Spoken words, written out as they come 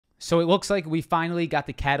So it looks like we finally got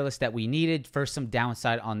the catalyst that we needed for some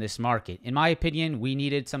downside on this market. In my opinion, we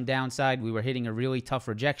needed some downside. We were hitting a really tough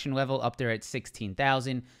rejection level up there at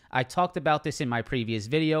 16,000. I talked about this in my previous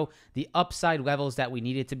video, the upside levels that we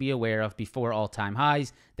needed to be aware of before all-time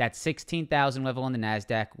highs. That 16,000 level on the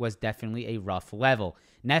NASDAQ was definitely a rough level.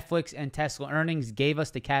 Netflix and Tesla earnings gave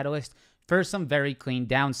us the catalyst for some very clean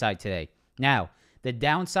downside today. Now, the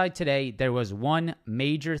downside today, there was one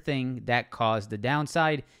major thing that caused the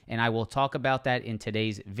downside, and I will talk about that in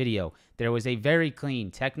today's video. There was a very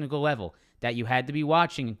clean technical level that you had to be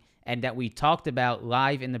watching and that we talked about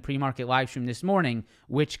live in the pre-market live stream this morning,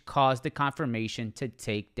 which caused the confirmation to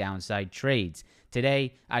take downside trades.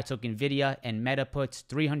 Today, I took NVIDIA and Meta puts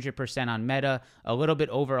 300% on Meta, a little bit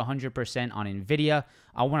over 100% on NVIDIA.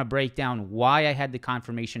 I want to break down why I had the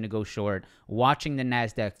confirmation to go short, watching the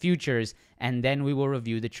NASDAQ futures, and then we will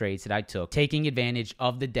review the trades that I took, taking advantage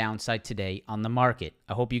of the downside today on the market.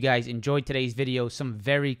 I hope you guys enjoyed today's video, some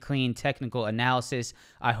very clean technical analysis.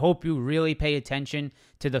 I hope you really pay attention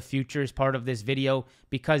to the futures part of this video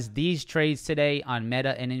because these trades today on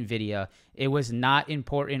Meta and NVIDIA, it was not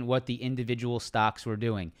important what the individual stocks were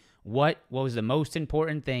doing. What was the most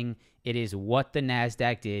important thing? It is what the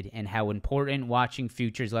NASDAQ did and how important watching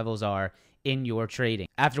futures levels are in your trading.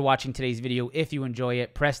 After watching today's video, if you enjoy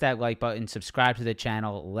it, press that like button, subscribe to the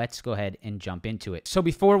channel. Let's go ahead and jump into it. So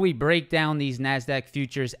before we break down these NASDAQ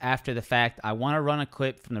futures after the fact, I want to run a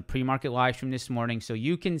clip from the pre-market live stream this morning so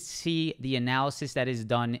you can see the analysis that is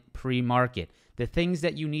done pre-market. The things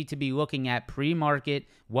that you need to be looking at pre-market,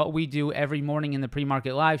 what we do every morning in the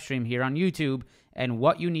pre-market live stream here on YouTube, and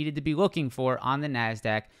what you needed to be looking for on the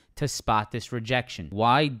NASDAQ to spot this rejection.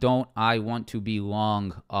 Why don't I want to be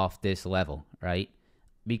long off this level, right?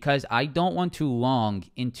 Because I don't want to long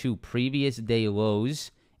into previous day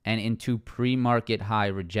lows and into pre-market high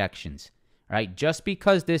rejections, right? Just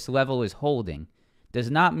because this level is holding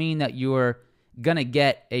does not mean that you're going to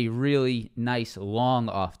get a really nice long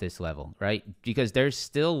off this level, right? Because there's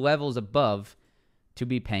still levels above to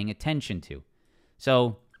be paying attention to.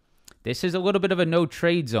 So this is a little bit of a no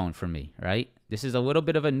trade zone for me, right? This is a little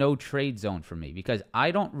bit of a no trade zone for me because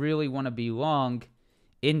I don't really want to be long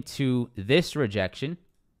into this rejection,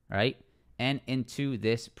 right? And into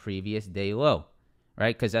this previous day low,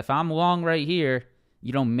 right? Because if I'm long right here,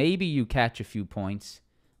 you know, maybe you catch a few points,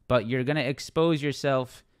 but you're going to expose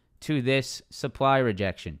yourself to this supply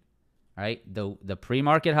rejection, right? The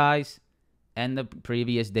pre-market highs and the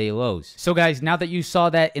previous day lows. So guys, now that you saw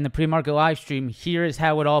that in the pre-market live stream, here is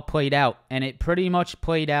how it all played out. And it pretty much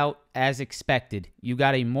played out as expected. You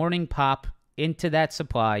got a morning pop into that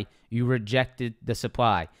supply. You rejected the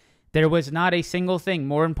supply. There was not a single thing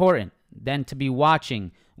more important than to be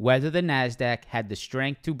watching whether the NASDAQ had the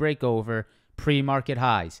strength to break over pre-market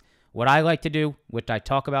highs. What I like to do, which I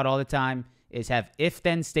talk about all the time, is have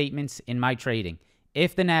if-then statements in my trading.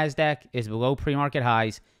 If the NASDAQ is below pre-market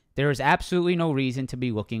highs, there is absolutely no reason to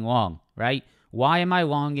be looking long, right? Why am I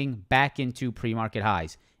longing back into pre-market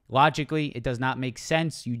highs? Logically, it does not make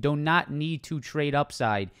sense. You do not need to trade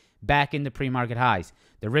upside back into pre-market highs.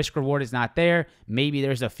 The risk reward is not there. Maybe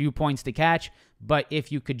there's a few points to catch, but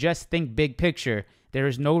if you could just think big picture, there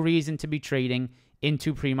is no reason to be trading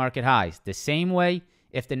into pre-market highs. The same way,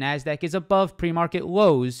 if the NASDAQ is above pre-market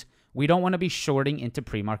lows, we don't want to be shorting into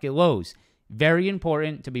pre-market lows. Very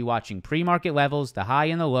important to be watching pre-market levels, the high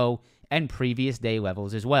and the low, and previous day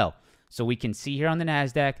levels as well. So we can see here on the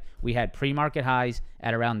NASDAQ, we had pre-market highs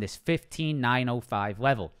at around this 15,905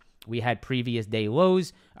 level. We had previous day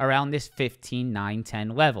lows around this 15,910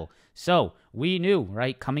 level. So we knew,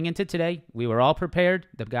 right, coming into today, we were all prepared.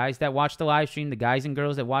 The guys that watched the live stream, the guys and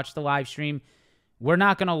girls that watched the live stream, we're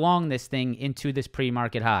not going to long this thing into this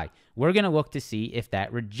pre-market high. We're going to look to see if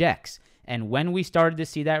that rejects. And when we started to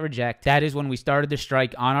see that reject, that is when we started to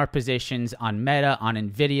strike on our positions on Meta, on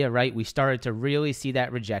NVIDIA, right? We started to really see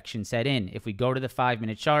that rejection set in. If we go to the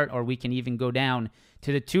 5-minute chart, or we can even go down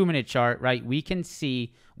to the 2-minute chart, right? We can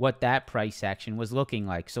see what that price action was looking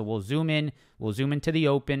like. So we'll zoom into the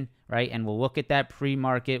open, right? And we'll look at that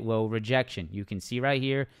pre-market low rejection. You can see right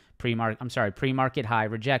here, pre-market high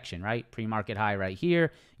rejection, right? Pre-market high right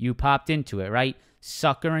here. You popped into it, right?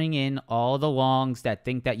 Suckering in all the longs that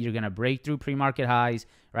think that you're going to break through pre-market highs,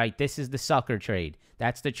 right? This is the sucker trade.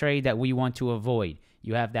 That's the trade that we want to avoid.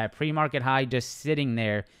 You have that pre-market high just sitting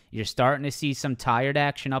there. You're starting to see some tired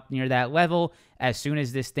action up near that level, As soon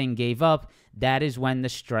as this thing gave up, that is when the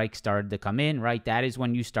strike started to come in, right? That is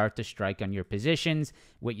when you start to strike on your positions.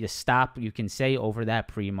 What you stop, you can say, over that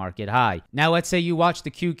pre-market high. Now, let's say you watch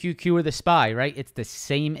the QQQ or the SPY, right? It's the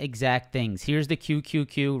same exact things. Here's the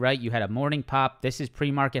QQQ, right? You had a morning pop. This is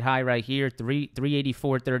pre-market high right here,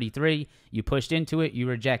 384.33. You pushed into it, you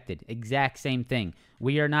rejected. Exact same thing.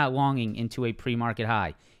 We are not longing into a pre-market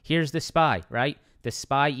high. Here's the SPY, right? The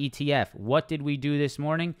SPY ETF. What did we do this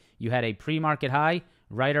morning? You had a pre-market high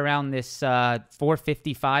right around this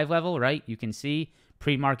 455 level, right? You can see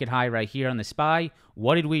pre-market high right here on the SPY.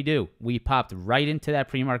 What did we do? We popped right into that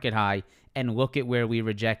pre-market high, and look at where we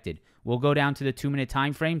rejected. We'll go down to the 2-minute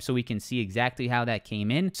time frame so we can see exactly how that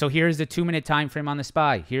came in. So here's the 2-minute time frame on the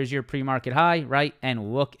SPY. Here's your pre-market high, right?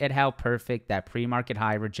 And look at how perfect that pre-market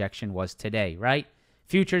high rejection was today, right?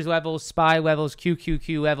 Futures levels, SPY levels,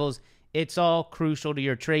 QQQ levels, it's all crucial to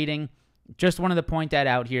your trading. Just wanted to point that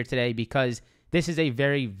out here today because this is a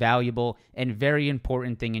very valuable and very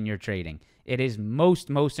important thing in your trading. It is most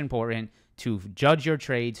important to judge your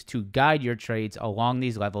trades, to guide your trades along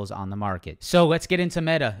these levels on the market. So let's get into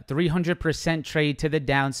Meta. 300% trade to the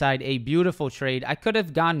downside, a beautiful trade. I could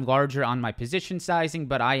have gone larger on my position sizing,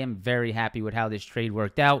 but I am very happy with how this trade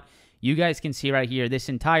worked out. You guys can see right here, this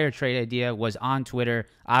entire trade idea was on Twitter,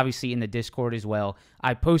 obviously in the Discord as well.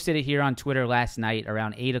 I posted it here on Twitter last night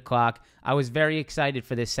around 8 o'clock. I was very excited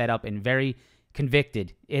for this setup and very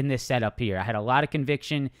convicted in this setup here. I had a lot of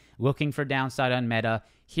conviction looking for downside on Meta.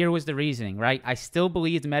 Here was the reasoning, right? I still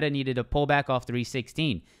believed Meta needed to pull back off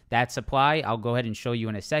 316. That supply, I'll go ahead and show you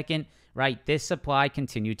in a second, right? This supply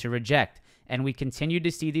continued to reject, and we continued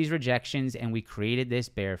to see these rejections, and we created this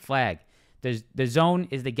bear flag. The zone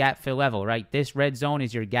is the gap fill level, right? This red zone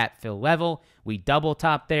is your gap fill level. We double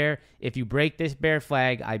top there. If you break this bear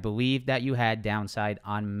flag, I believe that you had downside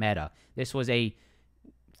on Meta. This was a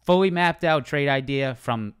fully mapped out trade idea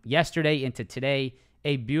from yesterday into today.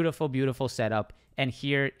 A beautiful, beautiful setup. And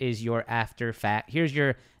here is your here's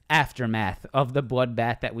your aftermath of the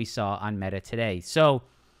bloodbath that we saw on Meta today. So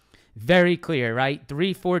very clear, right?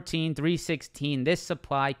 314, 316. This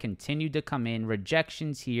supply continued to come in.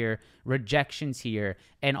 Rejections here,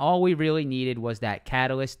 and all we really needed was that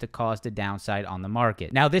catalyst to cause the downside on the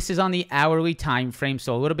market. Now, this is on the hourly time frame,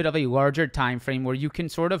 so a little bit of a larger time frame where you can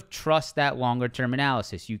sort of trust that longer term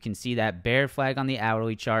analysis. You can see that bear flag on the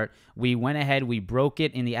hourly chart. We went ahead, we broke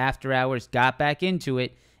it in the after hours, got back into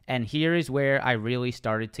it, and here is where I really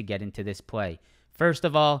started to get into this play. First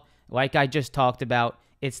of all, like I just talked about,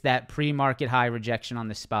 it's that pre-market high rejection on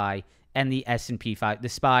the SPY and the S&P 5, the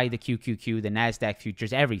SPY, the QQQ, the NASDAQ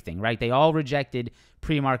futures, everything, right? They all rejected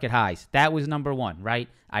pre-market highs. That was number one, right?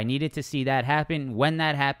 I needed to see that happen. When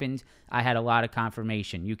that happened, I had a lot of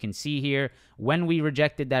confirmation. You can see here, when we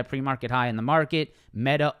rejected that pre-market high in the market,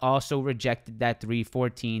 Meta also rejected that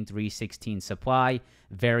 314, 316 supply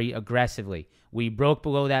very aggressively. We broke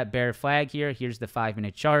below that bear flag here. Here's the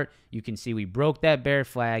 5-minute chart. You can see we broke that bear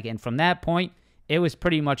flag, and from that point, it was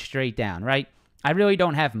pretty much straight down, right? I really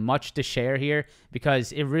don't have much to share here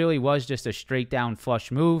because it really was just a straight down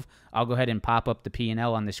flush move. I'll go ahead and pop up the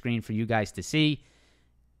P&L on the screen for you guys to see.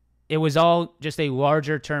 It was all just a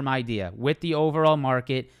larger term idea with the overall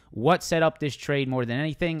market. What set up this trade more than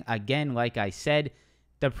anything? Again, like I said,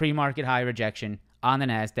 the pre-market high rejection on the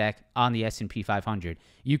NASDAQ, on the S&P 500.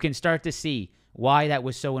 You can start to see why that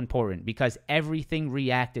was so important because everything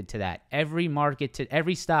reacted to that.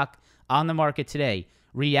 Every stock on the market today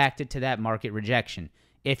reacted to that market rejection.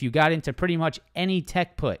 If you got into pretty much any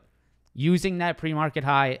tech put using that pre-market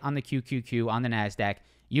high on the QQQ, on the NASDAQ,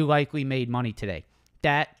 you likely made money today.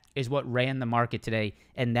 That is what ran the market today,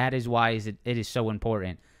 and that is why it is so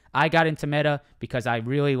important. I got into Meta because I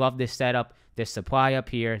really love this setup, this supply up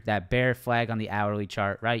here, that bear flag on the hourly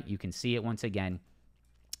chart, right? You can see it once again,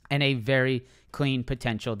 and a very clean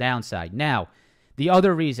potential downside. Now, the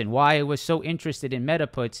other reason why I was so interested in Meta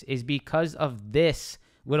puts is because of this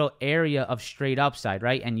little area of straight upside,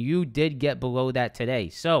 right? And you did get below that today.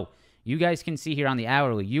 So you guys can see here on the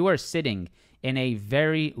hourly, you are sitting in a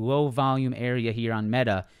very low volume area here on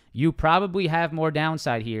Meta. You probably have more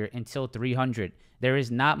downside here until 300. There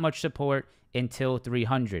is not much support until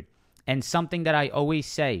 300. And something that I always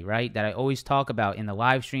say, right, that I always talk about in the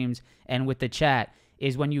live streams and with the chat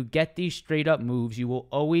is when you get these straight up moves, you will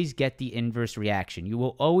always get the inverse reaction. You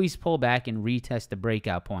will always pull back and retest the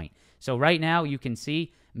breakout point. So right now you can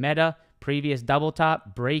see Meta, previous double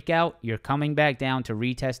top, breakout. You're coming back down to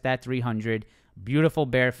retest that 300. Beautiful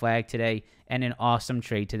bear flag today and an awesome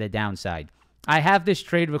trade to the downside. I have this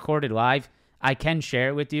trade recorded live. I can share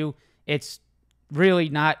it with you. It's really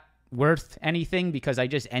not worth anything because I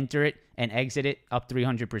just enter it and exit it up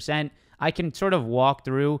 300%. I can sort of walk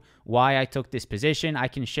through why I took this position. I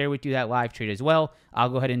can share with you that live trade as well. I'll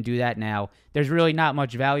go ahead and do that now. There's really not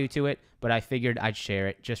much value to it, but I figured I'd share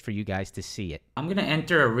it just for you guys to see it. I'm going to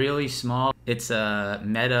enter a really small, it's a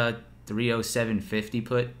Meta 307.50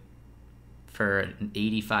 put for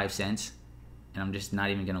 85 cents. And I'm just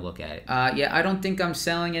not even going to look at it. Yeah, I don't think I'm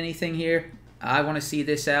selling anything here. I want to see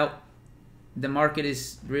this out. The market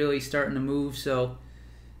is really starting to move, so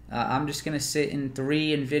I'm just going to sit in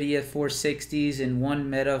 3 NVIDIA 460s and 1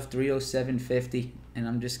 Meta 307.50. And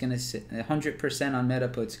I'm just going to sit 100% on Meta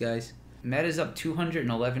puts, guys. Meta's up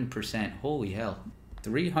 211%. Holy hell.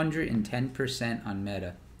 310% on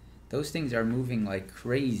Meta. Those things are moving like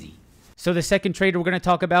crazy. So the second trade we're going to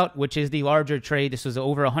talk about, which is the larger trade, this was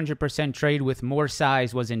over 100% trade with more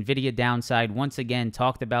size, was NVIDIA downside. Once again,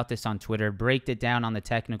 talked about this on Twitter, braked it down on the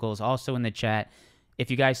technicals, also in the chat.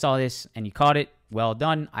 If you guys saw this and you caught it, well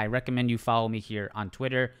done. I recommend you follow me here on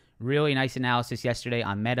Twitter. Really nice analysis yesterday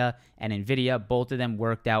on Meta and NVIDIA. Both of them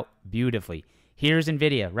worked out beautifully. Here's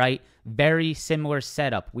NVIDIA, right? Very similar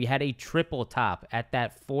setup. We had a triple top at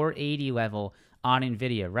that 480 level on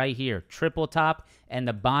NVIDIA right here, triple top, and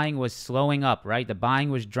the buying was slowing up, right? The buying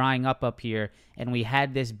was drying up here, and we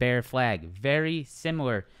had this bear flag, very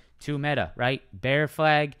similar to Meta, right? Bear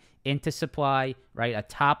flag into supply, right? A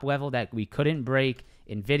top level that we couldn't break.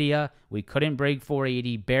 NVIDIA, we couldn't break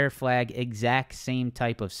 480, bear flag, exact same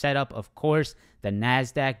type of setup. Of course, the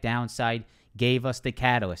NASDAQ downside gave us the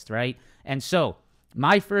catalyst, right? And so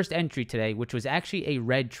my first entry today, which was actually a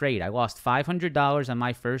red trade, I lost $500 on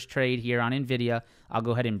my first trade here on NVIDIA. I'll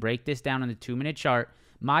go ahead and break this down on the 2-minute chart.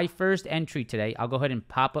 My first entry today, I'll go ahead and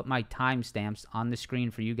pop up my timestamps on the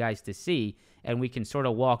screen for you guys to see, and we can sort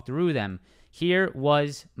of walk through them. Here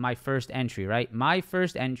was my first entry, right? My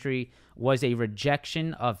first entry was a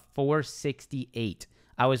rejection of 468.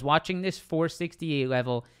 I was watching this 468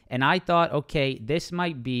 level, and I thought, okay, this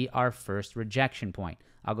might be our first rejection point.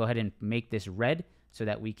 I'll go ahead and make this red so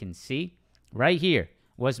that we can see. Right here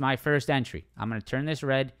was my first entry. I'm going to turn this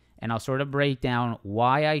red, and I'll sort of break down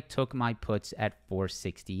why I took my puts at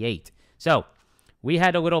 468. So we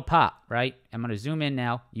had a little pop, right? I'm going to zoom in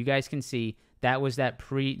now. You guys can see that was that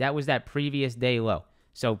previous day low.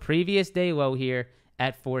 So previous day low here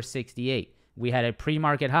at 468. We had a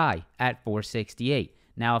pre-market high at 468.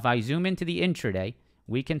 Now, if I zoom into the intraday,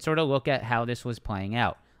 we can sort of look at how this was playing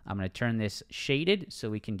out. I'm going to turn this shaded so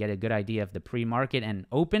we can get a good idea of the pre-market and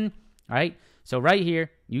open. All right. So right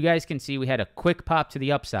here, you guys can see we had a quick pop to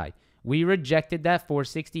the upside. We rejected that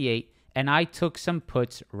 468, and I took some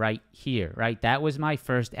puts right here, right? That was my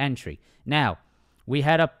first entry. Now, we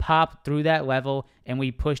had a pop through that level, and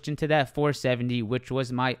we pushed into that 470, which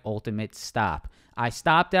was my ultimate stop. I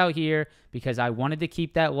stopped out here because I wanted to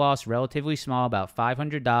keep that loss relatively small, about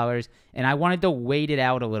 $500, and I wanted to wait it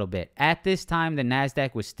out a little bit. At this time, the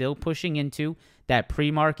NASDAQ was still pushing into that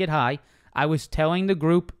pre-market high. I was telling the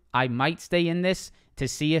group I might stay in this to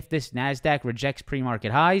see if this NASDAQ rejects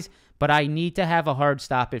pre-market highs, but I need to have a hard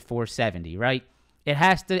stop at 470, right? It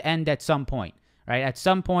has to end at some point, right? At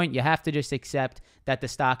some point, you have to just accept that the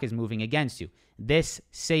stock is moving against you. This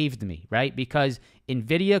saved me, right? Because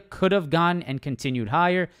NVIDIA could have gone and continued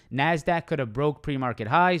higher. NASDAQ could have broke pre-market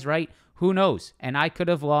highs, right? Who knows? And I could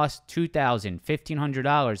have lost $2,000,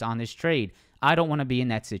 $1,500 on this trade. I don't want to be in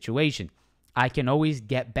that situation. I can always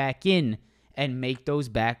get back in and make those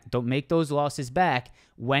losses back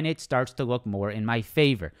when it starts to look more in my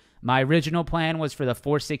favor. My original plan was for the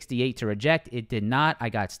 468 to reject. It did not. I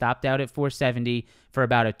got stopped out at 470 for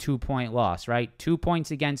about a 2-point loss, right? 2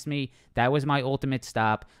 points against me. That was my ultimate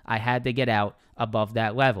stop. I had to get out above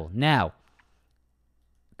that level. Now,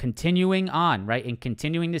 continuing on, right, and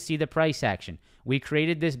continuing to see the price action, we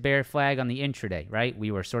created this bear flag on the intraday, right?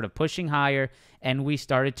 We were sort of pushing higher, and we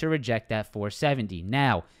started to reject that 470.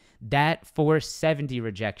 Now, that 470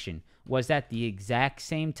 rejection was at the exact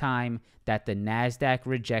same time that the NASDAQ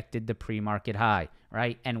rejected the pre-market high,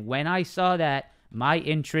 right? And when I saw that, my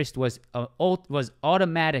interest was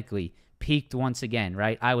automatically peaked once again,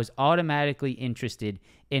 right? I was automatically interested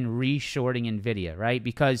in reshorting NVIDIA, right?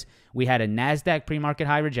 Because we had a NASDAQ pre-market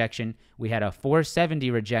high rejection, we had a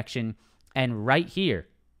 470 rejection, and right here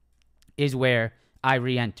is where I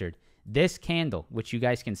re-entered. This candle, which you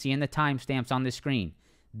guys can see in the timestamps on the screen,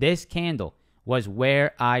 this candle was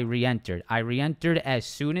where I re-entered. I re-entered as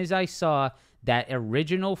soon as I saw that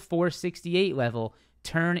original 468 level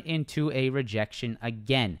turn into a rejection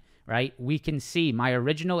again, right? We can see my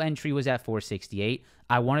original entry was at 468.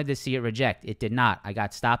 I wanted to see it reject. It did not. I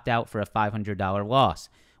got stopped out for a $500 loss.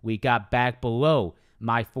 We got back below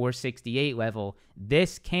my 468 level.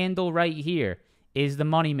 This candle right here is the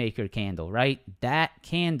moneymaker candle, right? That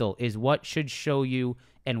candle is what should show you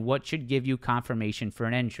and what should give you confirmation for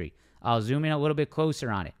an entry. I'll zoom in a little bit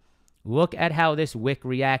closer on it. Look at how this wick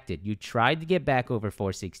reacted. You tried to get back over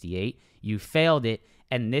 468. You failed it.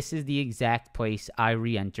 And this is the exact place I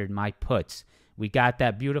re-entered my puts. We got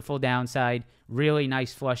that beautiful downside. Really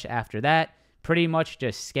nice flush after that. Pretty much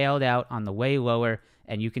just scaled out on the way lower.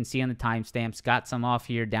 And you can see on the timestamps, got some off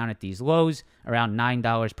here down at these lows, around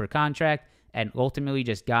 $9 per contract. And ultimately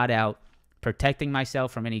just got out, protecting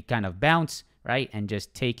myself from any kind of bounce, right? And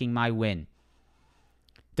just taking my win.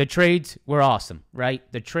 The trades were awesome, right?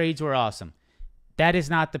 The trades were awesome. That is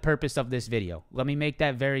not the purpose of this video. Let me make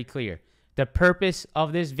that very clear. The purpose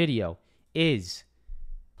of this video is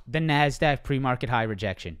the NASDAQ pre-market high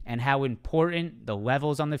rejection and how important the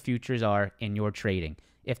levels on the futures are in your trading.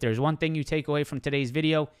 If there's one thing you take away from today's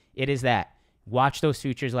video, it is that. Watch those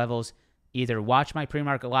futures levels. Either watch my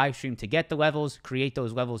pre-market live stream to get the levels, create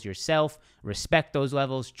those levels yourself, respect those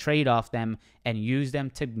levels, trade off them, and use them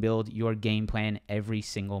to build your game plan every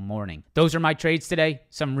single morning. Those are my trades today.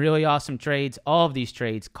 Some really awesome trades. All of these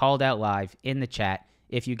trades called out live in the chat.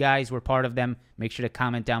 If you guys were part of them, make sure to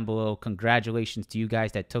comment down below. Congratulations to you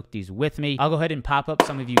guys that took these with me. I'll go ahead and pop up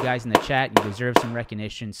some of you guys in the chat. You deserve some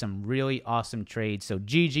recognition, some really awesome trades. So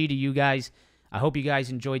GG to you guys. I hope you guys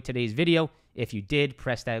enjoyed today's video. If you did,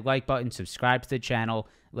 press that like button, subscribe to the channel.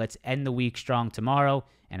 Let's end the week strong tomorrow,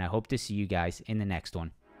 and I hope to see you guys in the next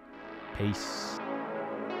one. Peace.